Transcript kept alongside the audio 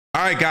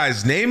All right,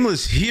 guys,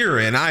 Nameless here,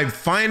 and I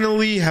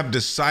finally have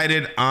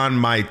decided on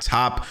my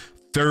top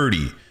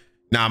 30.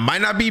 Now, it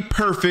might not be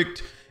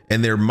perfect,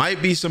 and there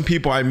might be some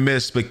people I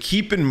missed, but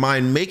keep in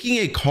mind, making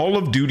a Call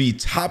of Duty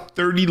top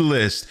 30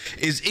 list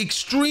is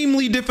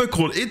extremely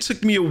difficult. It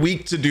took me a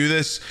week to do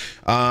this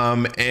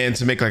and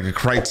to make like a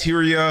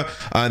criteria.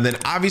 And then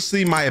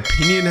obviously my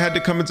opinion had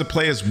to come into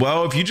play as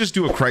well. If you just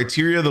do a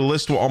criteria, the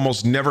list will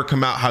almost never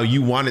come out how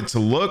you want it to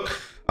look.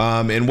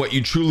 And what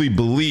you truly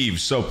believe.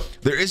 So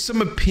there is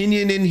some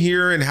opinion in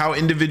here and how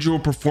individual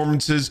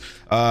performances,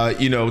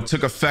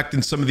 took effect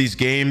in some of these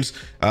games.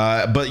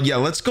 But yeah,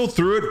 let's go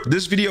through it.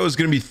 This video is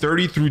going to be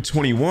 30 through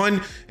 21,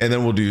 and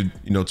then we'll do,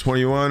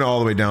 21 all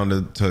the way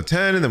down to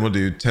 10, and then we'll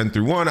do 10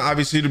 through 1.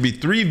 Obviously, it'll be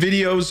 3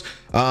 videos.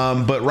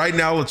 But right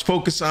now, let's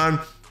focus on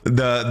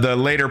the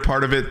later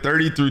part of it,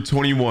 30 through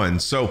 21.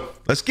 So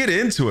let's get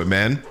into it,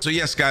 man. So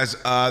yes, guys,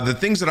 the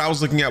things that I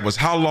was looking at was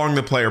how long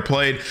the player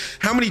played,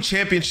 how many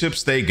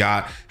championships they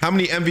got, how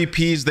many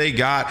MVPs they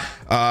got,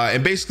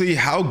 and basically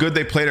how good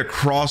they played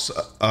across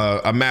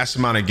a mass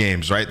amount of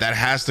games, right? That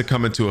has to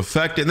come into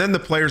effect. And then the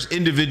player's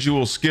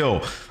individual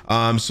skill.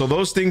 So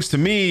those things to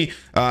me,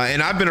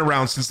 and I've been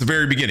around since the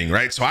very beginning,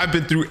 right? So I've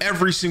been through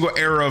every single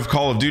era of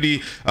Call of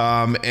Duty.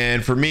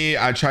 And for me,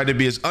 I tried to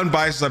be as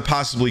unbiased as I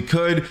possibly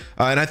could.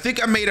 And I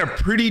think I made a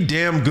pretty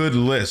damn good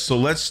list. So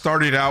let's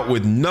start it out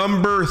with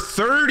number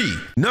 30.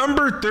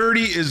 Number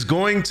 30 is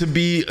going to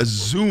be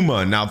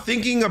Zuma. Now,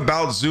 thinking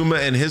about Zuma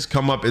and his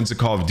come up into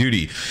Call of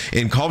Duty.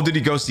 In Call of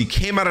Duty Ghost, he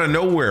came out of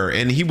nowhere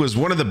and he was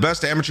one of the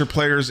best amateur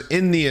players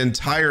in the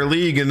entire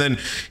league. And then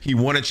he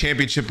won a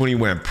championship when he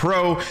went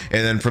pro. And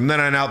then from then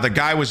on out, the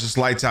guy was just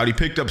lights out. He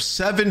picked up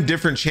 7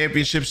 different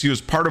championships. He was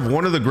part of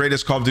one of the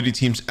greatest Call of Duty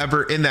teams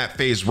ever in that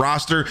phase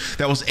roster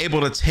that was able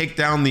to take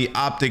down the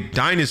Optic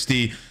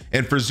Dynasty.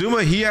 And for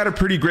Zuma, he had a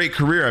pretty great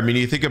career. I mean,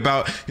 you think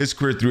about his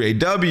career through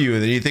AW,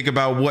 and then you think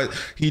about what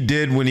he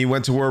did when he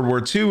went to World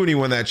War II when he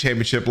won that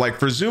championship. Like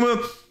for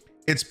Zuma,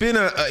 it's been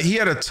he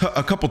had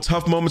a couple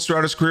tough moments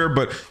throughout his career,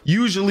 but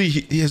usually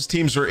his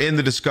teams are in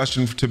the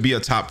discussion to be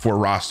a top 4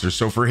 roster.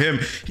 So for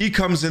him, he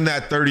comes in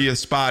that 30th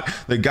spot.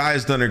 The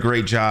guy's done a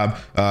great job,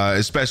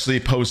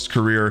 especially post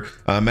career.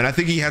 And I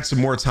think he had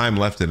some more time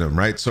left in him,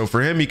 right? So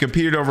for him, he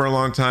competed over a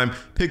long time,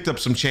 picked up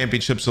some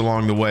championships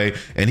along the way,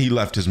 and he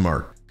left his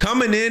mark.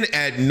 Coming in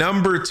at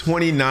number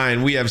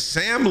 29, we have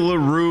Sam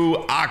LaRue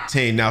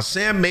Octane. Now,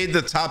 Sam made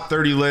the top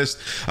 30 list.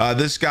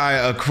 This guy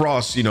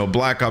across,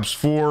 Black Ops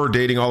 4,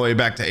 dating all the way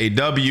back to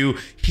AW.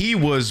 He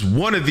was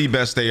one of the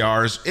best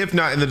ARs, if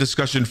not in the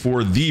discussion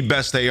for the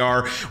best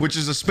AR, which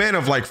is a span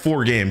of like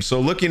 4 games.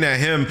 So looking at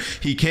him,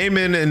 he came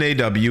in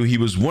AW. He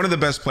was one of the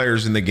best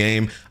players in the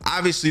game.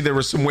 Obviously, there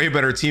were some way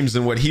better teams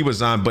than what he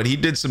was on, but he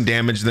did some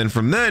damage. Then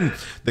from then,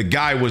 the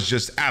guy was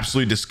just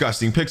absolutely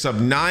disgusting. Picks up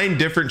 9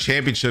 different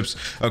championships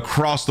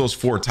across those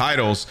 4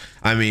 titles.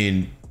 I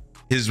mean,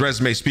 his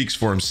resume speaks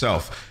for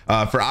himself.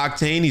 For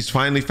Octane, he's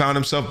finally found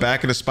himself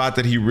back in a spot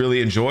that he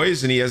really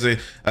enjoys, and he has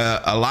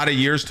a lot of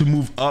years to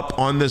move up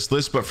on this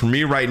list. But for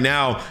me right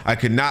now, I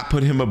could not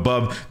put him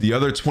above the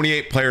other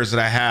 28 players that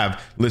I have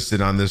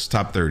listed on this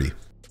top 30.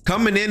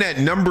 Coming in at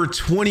number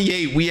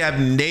 28, we have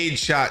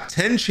Nadeshot,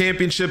 10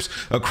 championships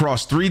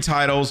across 3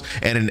 titles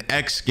and an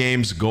X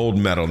Games gold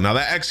medal. Now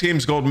that X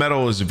Games gold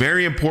medal is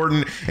very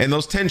important, and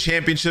those 10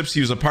 championships,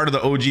 he was a part of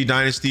the OG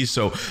dynasty.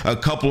 So a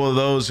couple of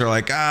those are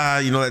like,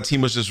 that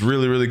team was just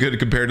really, really good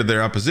compared to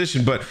their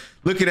opposition. But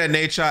looking at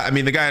Nadeshot, I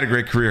mean, the guy had a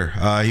great career.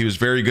 He was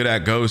very good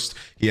at Ghost.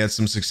 He had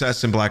some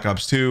success in Black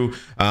Ops 2.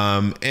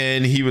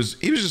 And he was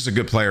just a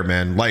good player,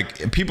 man.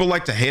 Like, people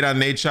like to hate on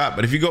Nadeshot,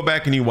 but if you go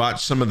back and you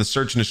watch some of the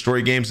search and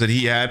destroy games that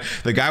he had,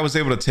 the guy was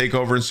able to take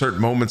over in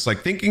certain moments. Like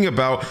thinking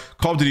about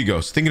Call of Duty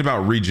Ghost, thinking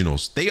about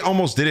regionals, they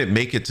almost didn't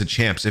make it to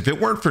champs. If it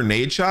weren't for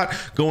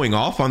Nadeshot going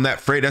off on that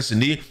Freight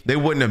S&D, they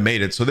wouldn't have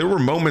made it. So there were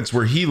moments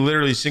where he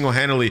literally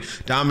single-handedly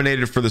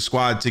dominated for the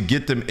squad to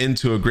get them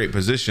into a great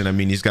position. I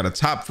mean, he's got a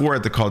top 4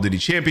 at the Call of Duty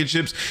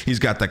championships. He's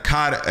got the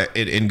COD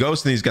in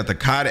Ghost, and he's got the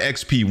COD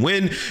XP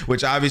win,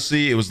 which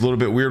obviously it was a little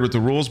bit weird with the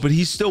rules, but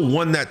he still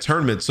won that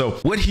tournament. So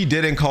what he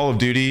did in Call of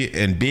Duty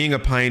and being a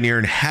pioneer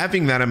and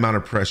having that amount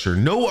of pressure,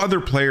 no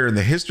other player in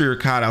the history of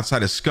COD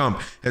outside of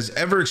Scump has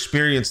ever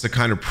experienced the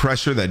kind of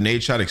pressure that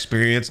Nadeshot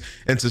experienced,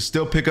 and to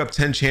still pick up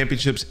 10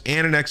 championships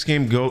and an X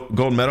Games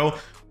gold medal,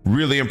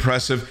 really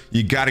impressive.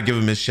 You got to give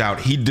him his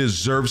shout. He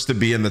deserves to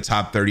be in the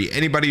top 30.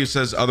 Anybody who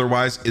says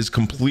otherwise is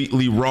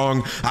completely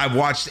wrong. I've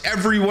watched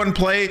everyone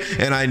play,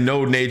 and I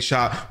know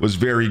Nadeshot was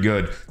very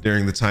good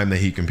during the time that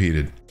he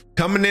competed.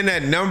 Coming in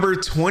at number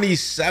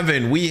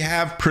 27, we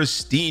have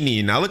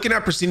Pristini. Now, looking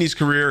at Pristini's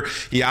career,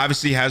 he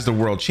obviously has the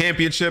World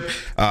Championship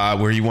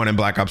where he won in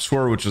Black Ops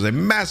 4, which was a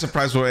massive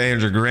prize for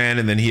 800 grand.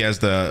 And then he has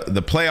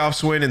the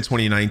playoffs win in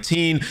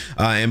 2019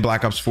 in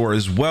Black Ops 4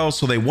 as well.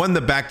 So they won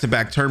the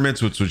back-to-back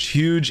tournaments, which was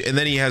huge. And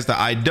then he has the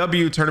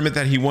IW tournament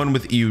that he won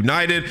with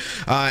United.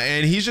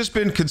 And he's just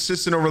been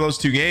consistent over those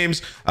 2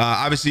 games.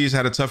 Obviously, he's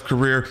had a tough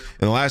career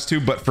in the last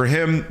 2, but for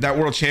him, that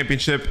World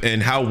Championship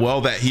and how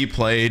well that he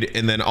played,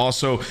 and then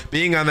also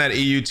being on that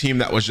EU team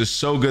that was just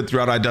so good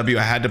throughout IW,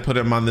 I had to put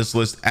him on this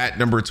list at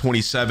number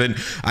 27.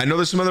 I know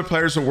there's some other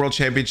players with world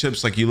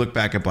championships, like you look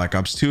back at Black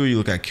Ops 2, you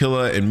look at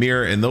Killa and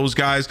Mir and those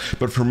guys,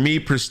 but for me,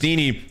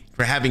 Pristini,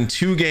 for having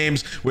 2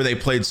 games where they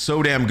played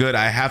so damn good,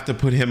 I have to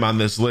put him on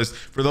this list.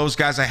 For those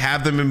guys, I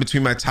have them in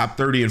between my top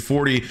 30 and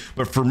 40,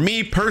 but for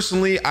me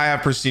personally, I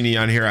have Pristini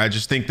on here. I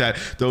just think that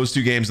those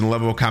 2 games and the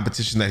level of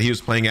competition that he was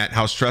playing at,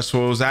 how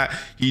stressful it was at,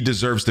 he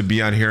deserves to be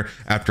on here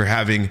after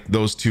having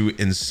those 2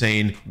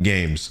 insane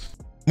games.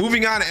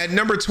 Moving on, at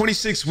number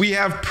 26, we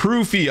have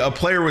Proofy, a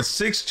player with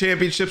 6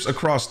 championships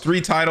across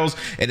 3 titles,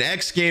 an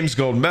X Games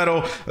gold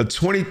medal, a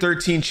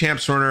 2013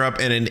 champs runner-up,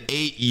 and an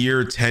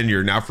 8-year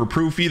tenure. Now for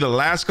Proofy, the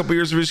last couple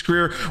years of his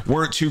career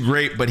weren't too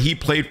great, but he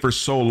played for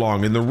so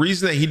long. And the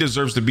reason that he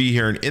deserves to be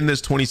here and in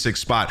this 26th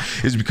spot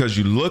is because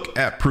you look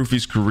at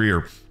Proofy's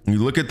career. You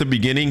look at the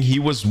beginning, he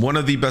was one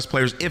of the best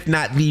players, if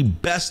not the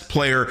best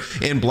player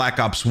in Black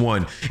Ops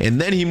 1. And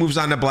then he moves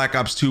on to Black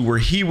Ops 2, where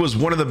he was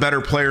one of the better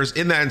players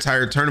in that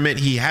entire tournament.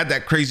 He had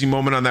that crazy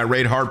moment on that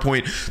raid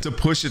hardpoint to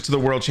push it to the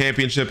world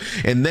championship.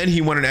 And then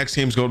he won an X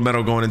Games gold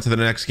medal going into the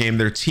next game.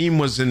 Their team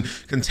was in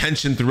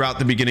contention throughout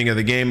the beginning of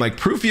the game. Like,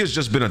 Proofy has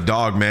just been a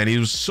dog, man. He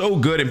was so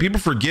good, and people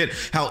forget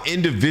how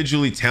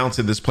individually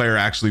talented this player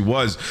actually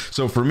was.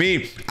 So for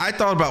me, I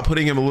thought about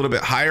putting him a little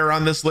bit higher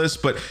on this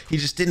list, but he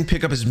just didn't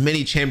pick up as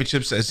many championships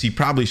as he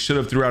probably should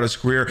have throughout his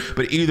career.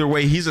 But either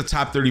way, he's a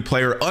top 30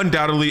 player.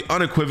 Undoubtedly,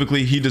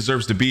 unequivocally, he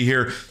deserves to be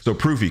here. So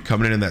Proofy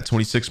coming in that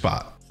 26th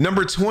spot.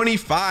 Number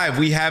 25,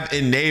 we have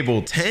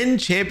Enable, 10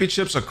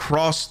 championships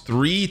across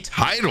 3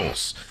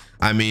 titles.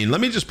 I mean, let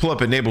me just pull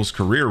up Enable's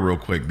career real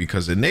quick,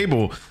 because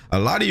Enable, a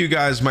lot of you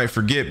guys might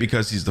forget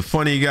because he's the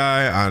funny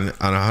guy on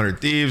 100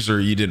 Thieves,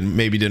 or you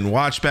maybe didn't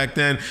watch back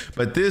then,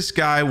 but this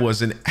guy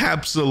was an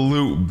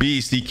absolute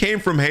beast. He came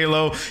from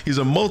Halo. He's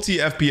a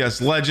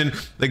multi-FPS legend.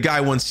 The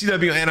guy won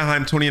CW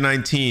Anaheim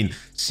 2019,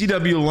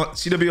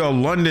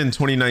 CWL London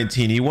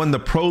 2019. He won the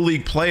Pro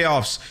League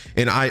playoffs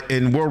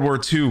in World War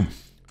II.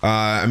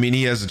 I mean,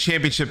 he has a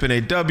championship in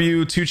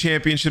AW, 2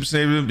 championships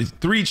in AW,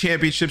 3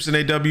 championships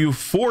in AW,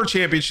 4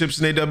 championships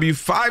in AW,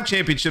 5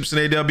 championships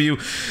in AW.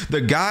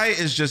 The guy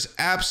is just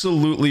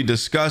absolutely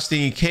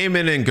disgusting. He came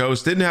in and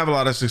Ghost, didn't have a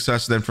lot of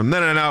success. Then from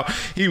then on out,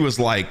 he was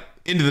like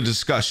into the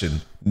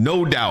discussion.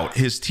 No doubt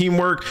his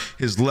teamwork,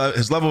 his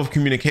level of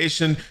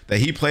communication that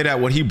he played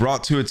at, what he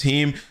brought to a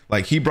team,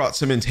 like he brought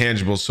some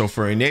intangibles. So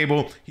for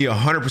Enable, he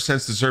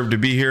 100% deserved to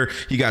be here.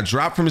 He got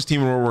dropped from his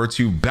team in World War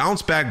II,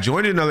 bounced back,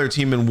 joined another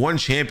team, and won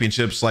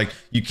championships. Like,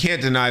 you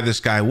can't deny this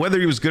guy. Whether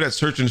he was good at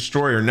search and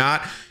destroy or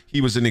not, he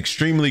was an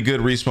extremely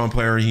good respawn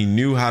player. He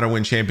knew how to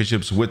win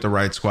championships with the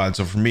right squad.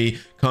 So for me,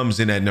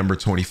 comes in at number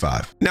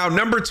 25. Now,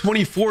 number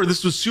 24,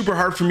 this was super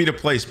hard for me to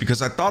place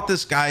because I thought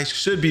this guy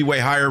should be way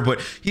higher,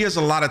 but he has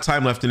a lot of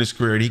time left in his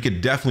career and he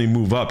could definitely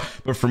move up.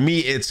 But for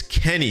me, it's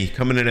Kenny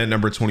coming in at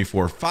number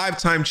 24.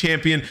 5-time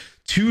champion,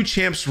 2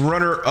 champs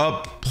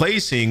runner-up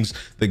placings.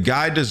 The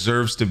guy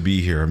deserves to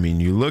be here. I mean,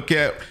 you look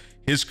at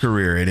his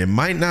career, and it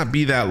might not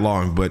be that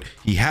long, but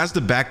he has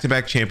the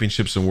back-to-back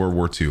championships in World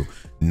War II.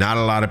 Not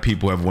a lot of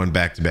people have won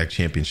back-to-back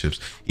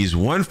championships. He's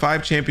won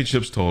 5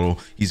 championships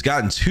total. He's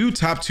gotten 2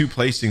 top 2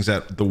 placings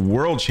at the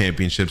World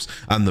Championships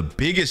on the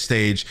biggest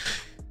stage.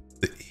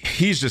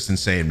 He's just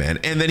insane, man.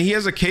 And then he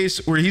has a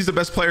case where he's the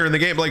best player in the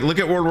game. Like, look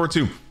at World War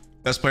II.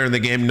 Best player in the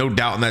game, no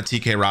doubt, in that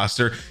TK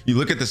roster. You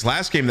look at this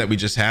last game that we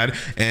just had,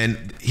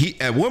 and he,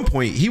 at one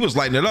point, he was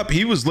lighting it up.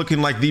 He was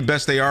looking like the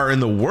best they are in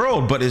the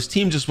world, but his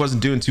team just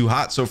wasn't doing too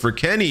hot. So for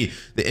Kenny,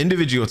 the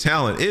individual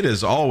talent, it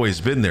has always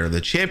been there.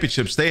 The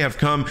championships, they have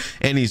come,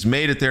 and he's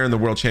made it there in the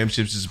World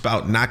Championships. It's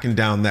about knocking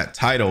down that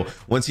title.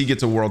 Once he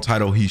gets a world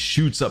title, he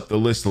shoots up the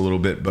list a little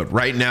bit. But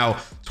right now,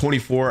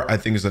 24, I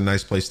think, is a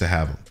nice place to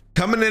have him.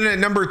 Coming in at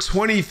number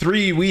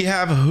 23, we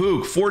have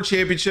Hook. 4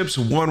 championships,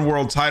 1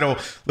 world title.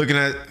 Looking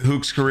at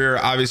Hook's career,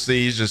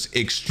 obviously he's just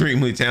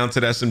extremely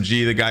talented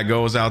SMG. The guy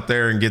goes out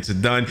there and gets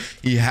it done.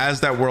 He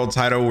has that world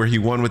title where he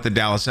won with the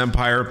Dallas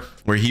Empire,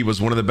 where he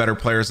was one of the better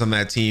players on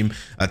that team,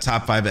 a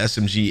top 5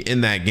 SMG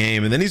in that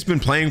game. And then he's been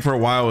playing for a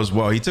while as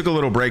well. He took a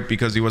little break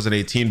because he wasn't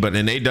 18, but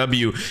in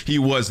AW, he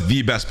was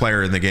the best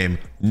player in the game,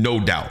 no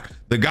doubt.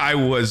 The guy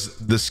was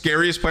the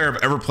scariest player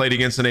I've ever played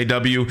against in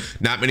AW.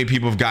 Not many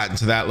people have gotten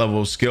to that level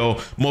of skill.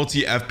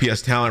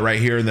 Multi-FPS talent right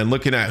here. And then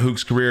looking at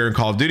Hook's career in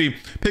Call of Duty,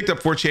 picked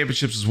up 4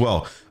 championships as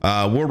well.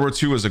 World War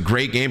II was a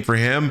great game for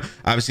him.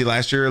 Obviously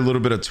last year, a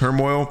little bit of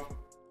turmoil.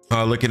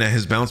 Looking at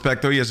his bounce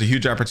back, though, he has a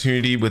huge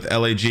opportunity with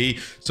LAG,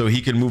 so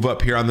he can move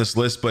up here on this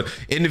list. But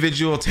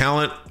individual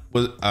talent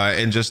was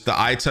and just the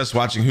eye test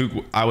watching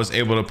Hook, I was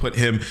able to put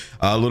him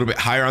a little bit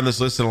higher on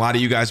this list than a lot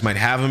of you guys might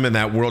have him, and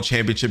that world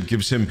championship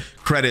gives him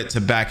credit to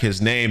back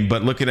his name.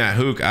 But looking at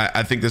Hook,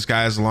 I think this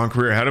guy has a long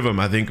career ahead of him.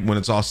 I think when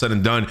it's all said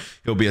and done,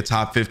 he'll be a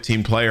top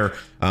 15 player.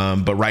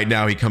 But right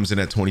now he comes in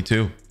at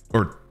 22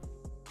 or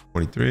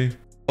 23.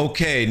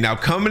 Okay, now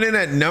coming in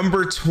at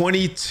number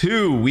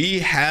 22, we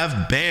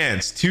have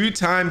Bance,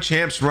 2-time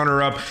champs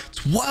runner-up,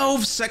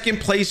 12 second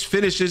place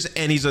finishes,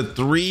 and he's a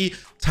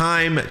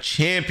 3-time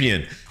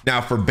champion.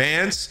 Now for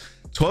Bance,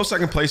 12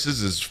 second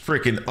places is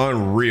freaking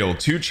unreal.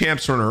 2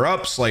 champs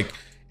runner-ups, like,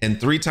 and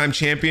 3-time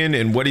champion,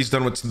 and what he's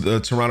done with the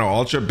Toronto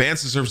Ultra.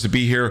 Bance deserves to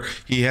be here.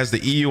 He has the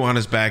EU on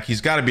his back. He's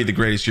got to be the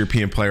greatest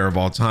European player of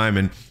all time.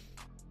 And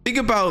think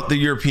about the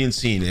European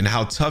scene and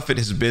how tough it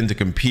has been to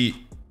compete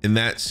in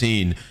that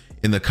scene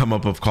in the come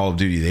up of Call of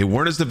Duty. They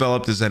weren't as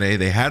developed as NA.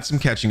 They had some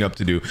catching up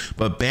to do,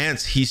 but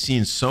Bance, he's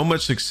seen so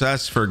much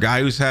success for a guy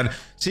who's had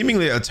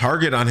seemingly a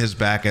target on his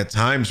back at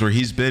times where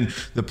he's been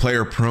the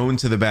player prone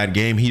to the bad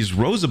game. He's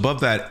rose above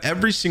that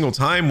every single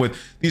time with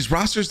these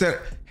rosters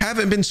that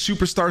haven't been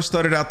superstar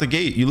studded out the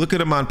gate. You look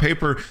at him on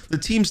paper, the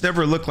teams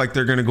never look like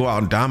they're going to go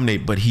out and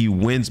dominate, but he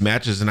wins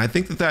matches. And I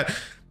think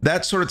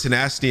that sort of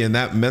tenacity and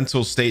that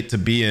mental state to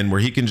be in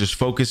where he can just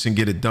focus and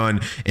get it done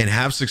and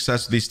have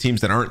success with these teams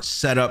that aren't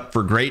set up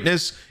for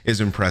greatness is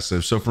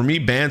impressive. So for me,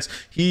 Bance,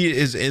 he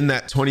is in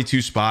that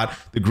 22 spot,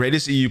 the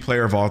greatest EU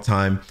player of all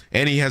time,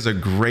 and he has a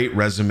great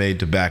resume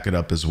to back it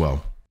up as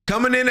well.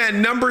 Coming in at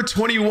number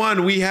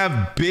 21, we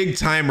have Big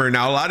Timer.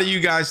 Now, a lot of you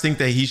guys think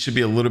that he should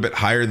be a little bit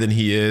higher than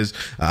he is,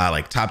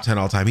 like top 10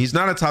 all time. He's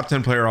not a top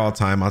 10 player all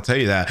time, I'll tell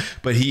you that,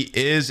 but he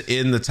is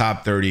in the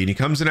top 30, and he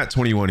comes in at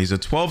 21. He's a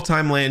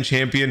 12-time LAN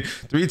champion,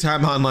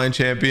 3-time online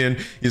champion.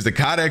 He's the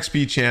COD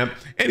XP champ,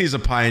 and he's a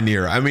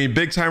pioneer. I mean,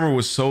 Big Timer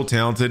was so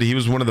talented. He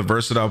was one of the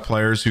versatile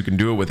players who can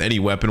do it with any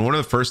weapon. One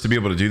of the first to be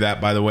able to do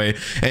that, by the way,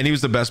 and he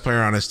was the best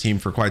player on his team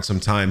for quite some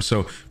time.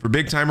 So for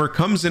Big Timer,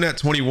 comes in at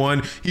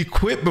 21. He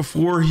quit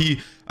before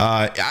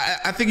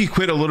I think he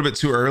quit a little bit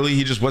too early.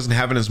 He just wasn't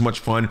having as much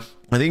fun.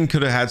 I think he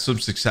could have had some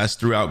success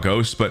throughout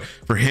Ghost, but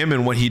for him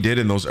and what he did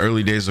in those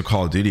early days of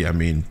Call of Duty, I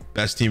mean,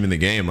 best team in the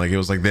game. Like, it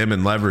was like them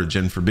and Leverage,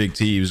 and for Big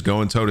T, he was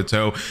going toe to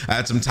toe. I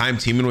had some time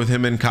teaming with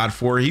him in COD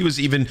 4. He was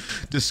even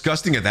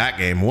disgusting at that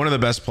game. One of the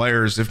best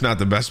players, if not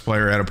the best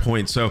player at a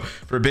point. So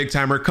for Big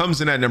Timer, comes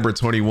in at number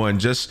 21.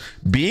 Just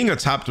being a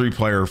top 3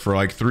 player for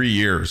like 3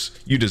 years,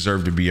 you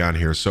deserve to be on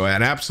here. So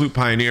an absolute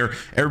pioneer.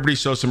 Everybody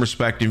show some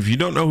respect. And if you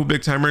don't know who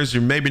Big Timer is,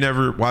 or maybe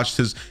never watched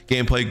his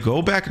gameplay,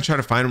 go back and try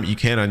to find him what you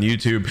can on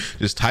YouTube.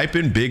 Just type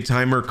in Big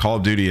Timer Call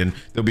of Duty and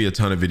there'll be a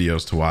ton of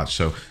videos to watch.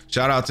 So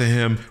shout out to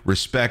him,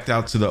 respect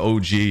out to the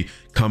OG,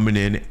 coming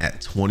in at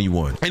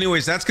 21.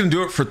 Anyways, that's gonna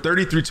do it for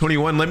 30 through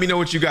 21. Let me know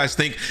what you guys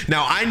think.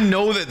 Now, I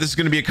know that this is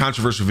gonna be a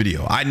controversial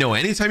video. I know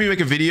anytime you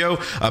make a video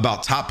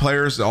about top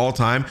players all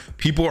time,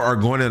 people are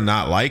going to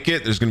not like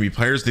it. There's gonna be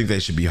players who think they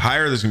should be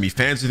higher. There's gonna be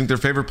fans who think their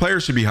favorite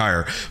players should be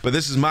higher. But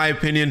this is my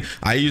opinion.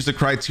 I use the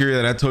criteria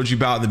that I told you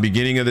about in the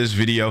beginning of this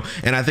video,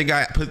 and I think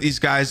I put these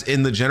guys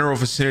in the general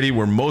vicinity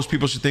where most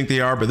people should think they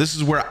are, but this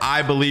is where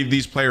I believe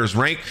these players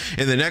rank.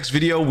 In the next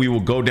video, we will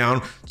go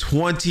down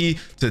 20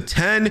 to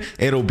 10.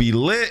 It'll be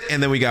lit,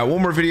 and then we got one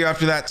more video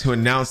after that to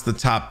announce the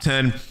top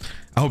 10.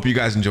 I hope you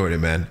guys enjoyed it,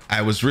 man.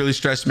 I was really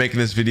stressed making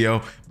this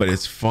video, but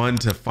it's fun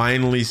to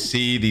finally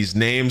see these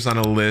names on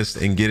a list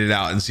and get it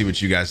out and see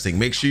what you guys think.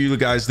 Make sure you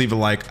guys leave a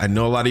like. I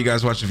know a lot of you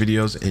guys watch the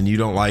videos and you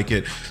don't like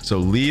it, so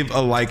leave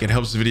a like. It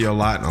helps the video a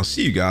lot, and I'll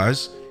see you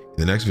guys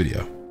in the next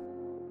video.